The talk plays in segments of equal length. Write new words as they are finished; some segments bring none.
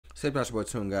Your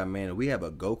Toon Guy, man. We have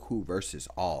a Goku versus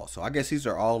all. So I guess these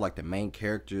are all like the main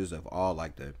characters of all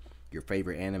like your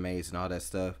favorite animes and all that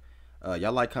stuff.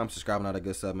 Y'all like, comment, subscribe, and all that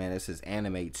good stuff, man. This is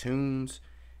AnimeToons,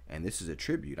 and this is a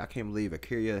tribute. I can't believe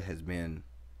Akira has been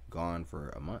gone for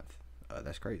a month.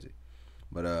 That's crazy.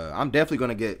 But I'm definitely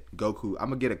gonna get Goku. I'm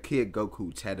gonna get a Kid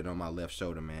Goku tatted on my left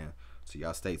shoulder, man. So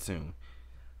y'all stay tuned.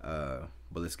 But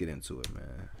let's get into it,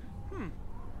 man.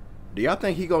 Do y'all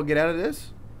think he gonna get out of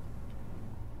this?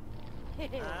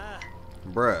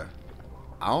 Bruh,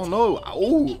 I don't know.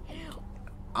 Ooh,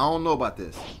 I don't know about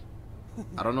this.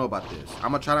 I don't know about this.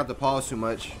 I'm gonna try not to pause too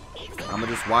much. I'm gonna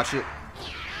just watch it.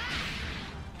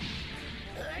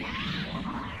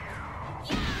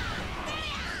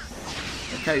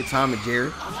 Okay, Tom and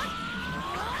Jerry.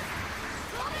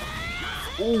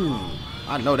 Ooh,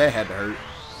 I know that had to hurt.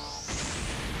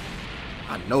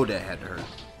 I know that had to hurt.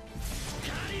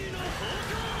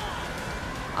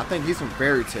 I think he's from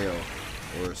Fairy Tail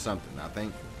or something. I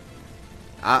think.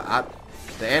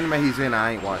 The anime he's in,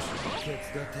 I ain't watched it.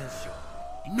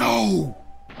 No!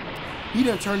 He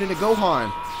done turned into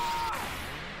Gohan.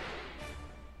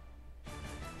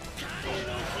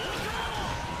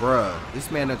 Bruh,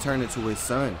 this man done turned into his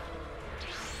son.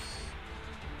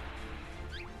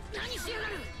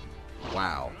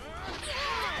 Wow.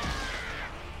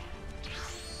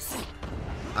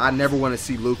 I never want to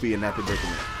see Luffy in that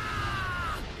predicament.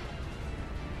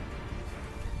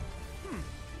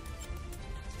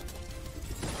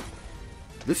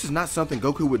 This is not something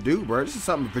Goku would do, bro. This is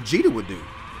something Vegeta would do.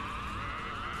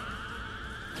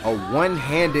 A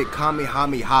one-handed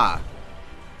Kamehameha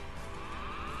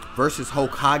versus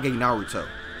Hokage Naruto.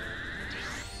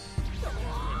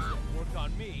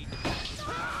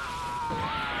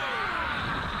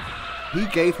 He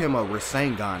gave him a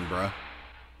Rasengan, bro.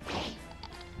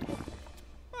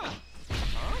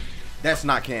 That's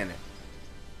not canon.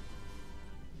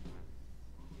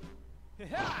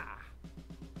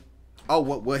 Oh,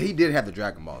 well, he did have the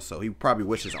Dragon Ball, so he probably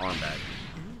wished his arm back.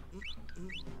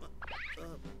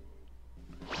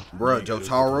 Bruh,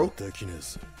 Jotaro.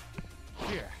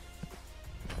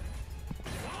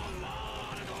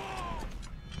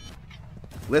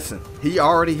 Listen, he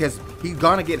already has, he's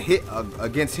gonna get hit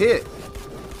against hit.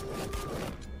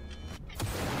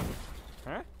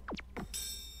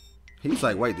 He's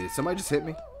like, wait, did somebody just hit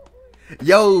me?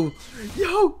 Yo,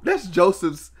 that's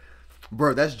Joseph's,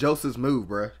 bro, that's Joseph's move,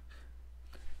 bro.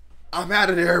 I'm out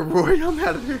of there, Roy. I'm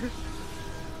out of there.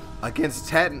 Against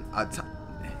Tatten.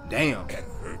 Damn.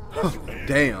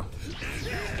 Damn.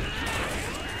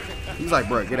 He's like,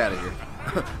 bro, get out of here.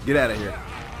 Get out of here.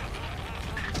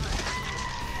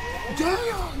 Damn.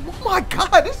 Oh my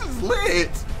God. This is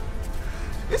lit.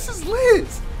 This is lit.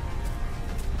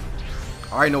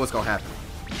 I already know what's going to happen.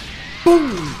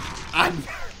 Boom.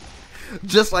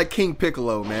 Just like King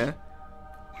Piccolo, man.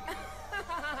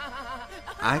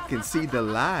 I can see the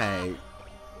light.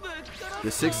 The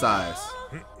 6 eyes.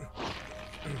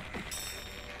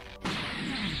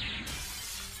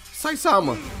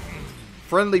 Saitama.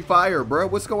 Friendly fire, bro.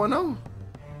 What's going on?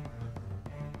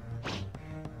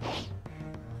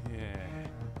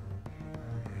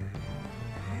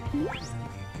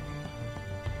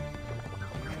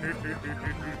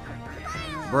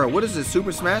 Bro, what is this?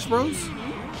 Super Smash Bros?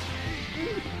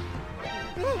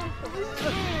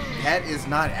 That is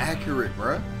not accurate,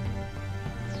 bruh.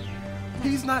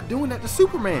 He's not doing that to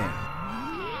Superman.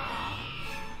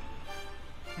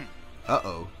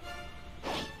 Uh-oh.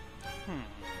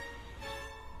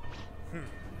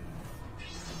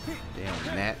 Damn,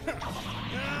 Matt.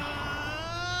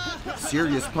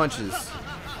 Serious punches.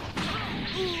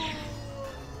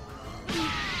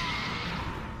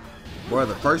 Bro,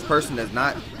 the first person that's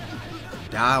not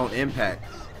die on impact.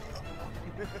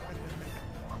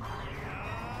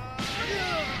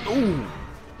 Ooh.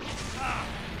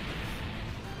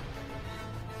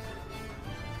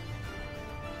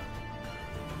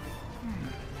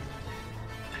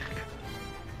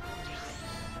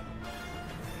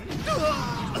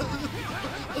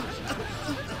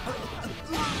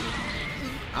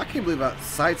 I can't believe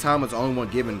Saitama's the only one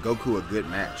giving Goku a good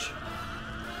match.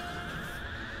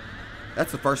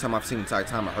 That's the first time I've seen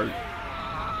Saitama hurt.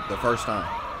 The first time.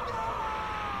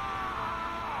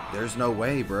 There's no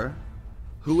way, bruh.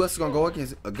 Who else is gonna go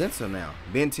against him now?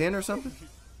 Ben 10 or something?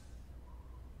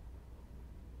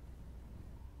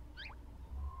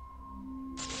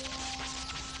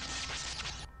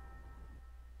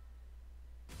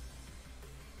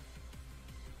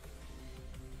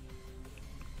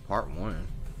 Part 1.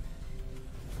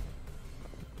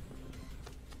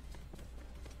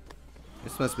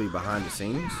 This must be behind the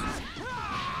scenes.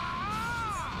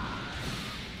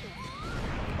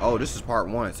 Oh, this is part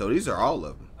 1. So these are all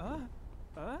of them.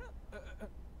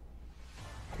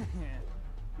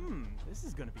 This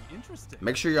is gonna be interesting.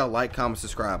 Make sure y'all like, comment,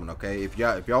 subscribing, okay? If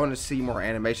y'all want to see more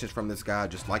animations from this guy,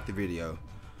 just like the video.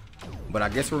 But I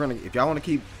guess we're gonna, if y'all want to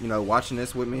keep, you know, watching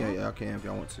this with me, y'all can if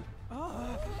y'all want to.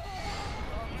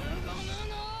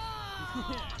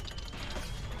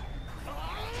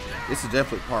 This is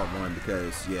definitely part 1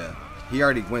 because yeah, he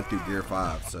already went through Gear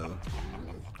 5. So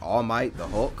All Might, the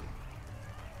Hulk.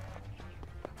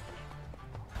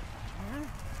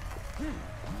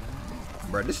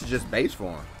 Bro, this is just base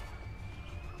for him.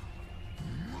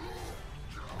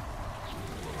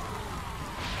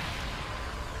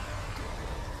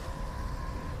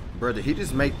 Bro, did he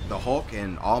just make the Hulk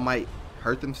and All Might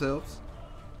hurt themselves?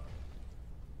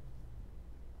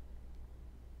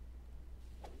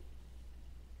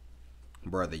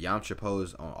 Bro, the Yamcha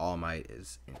pose on All Might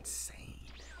is insane.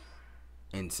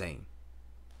 Insane.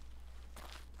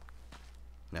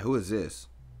 Now, who is this?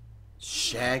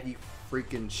 Shaggy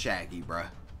freaking Shaggy, bruh.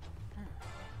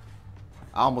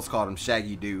 I almost called him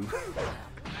Shaggy Dude.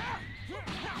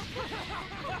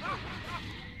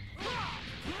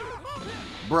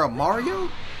 Bruh, Mario?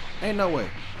 Ain't no way.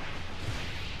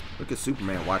 Look at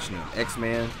Superman watching him.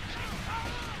 X-Man.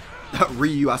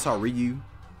 Ryu, I saw Ryu.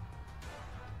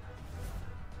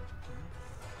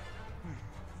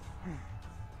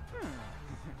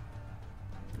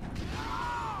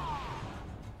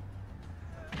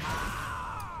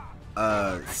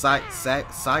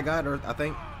 Saigon, or I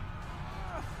think.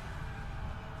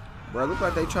 Bro, look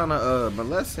like they trying to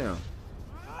molest him.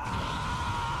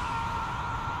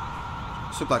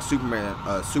 This look like Superman,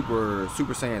 Super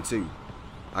Saiyan 2.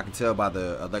 I can tell by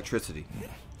the electricity.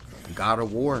 God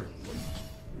of War.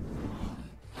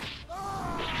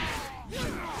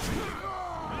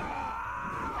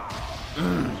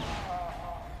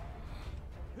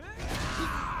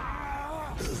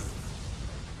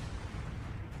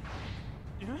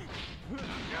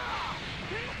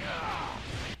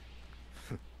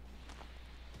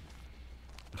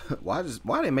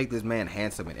 Why they make this man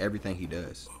handsome in everything he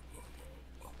does?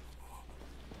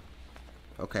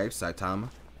 Okay, Saitama.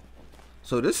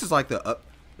 So this is like the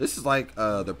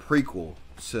prequel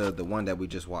to the one that we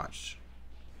just watched.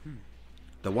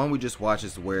 The one we just watched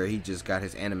is where he just got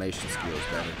his animation skills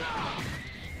better.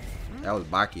 That was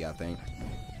Baki, I think.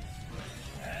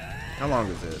 How long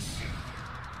is this?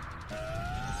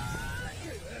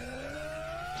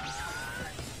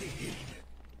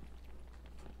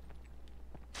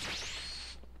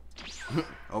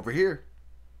 Over here.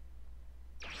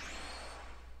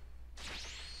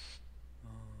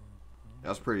 That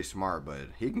was pretty smart, but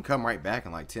he can come right back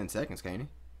in like 10 seconds, can't he?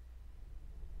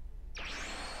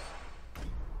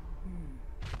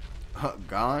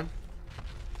 Gone.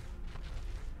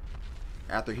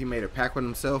 After he made a pact with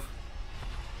himself.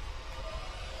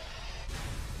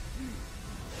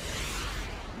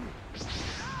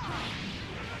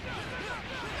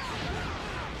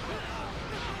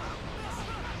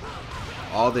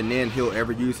 All the nin he'll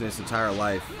ever use in his entire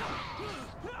life.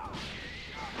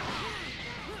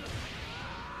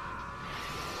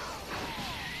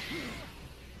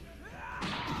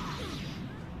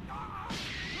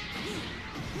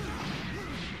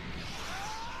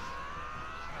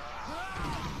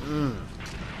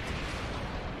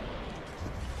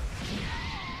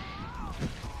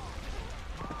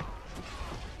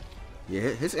 Yeah,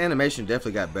 his animation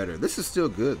definitely got better. This is still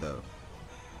good though.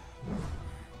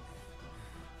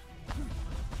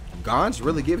 Gon's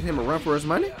really giving him a run for his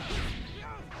money?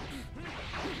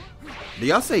 Do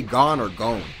y'all say Gon or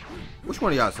Gone? Which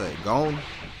one do y'all say? Gone?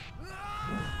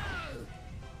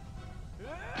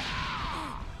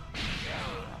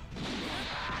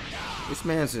 This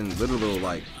man's in literal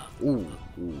like, ooh.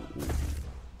 I'm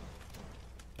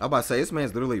about to say this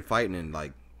man's literally fighting in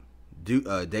like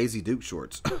Daisy Duke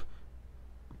shorts.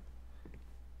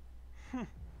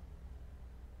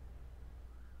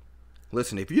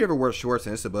 Listen, if you ever wear shorts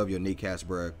and it's above your kneecaps,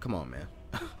 bro, come on, man.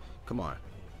 Come on.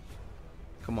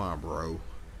 Come on, bro.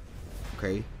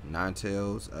 Okay,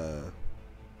 Ninetales,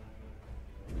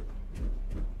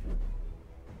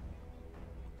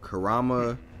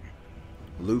 Kurama,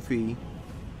 Luffy,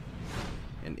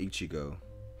 and Ichigo.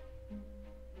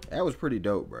 That was pretty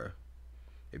dope, bro.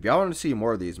 If y'all want to see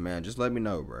more of these, man, just let me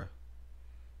know, bro.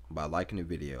 By liking the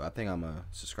video. I think I'm going to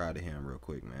subscribe to him real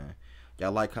quick, man.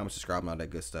 Y'all like, comment, subscribe, and all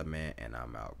that good stuff, man. And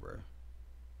I'm out, bro.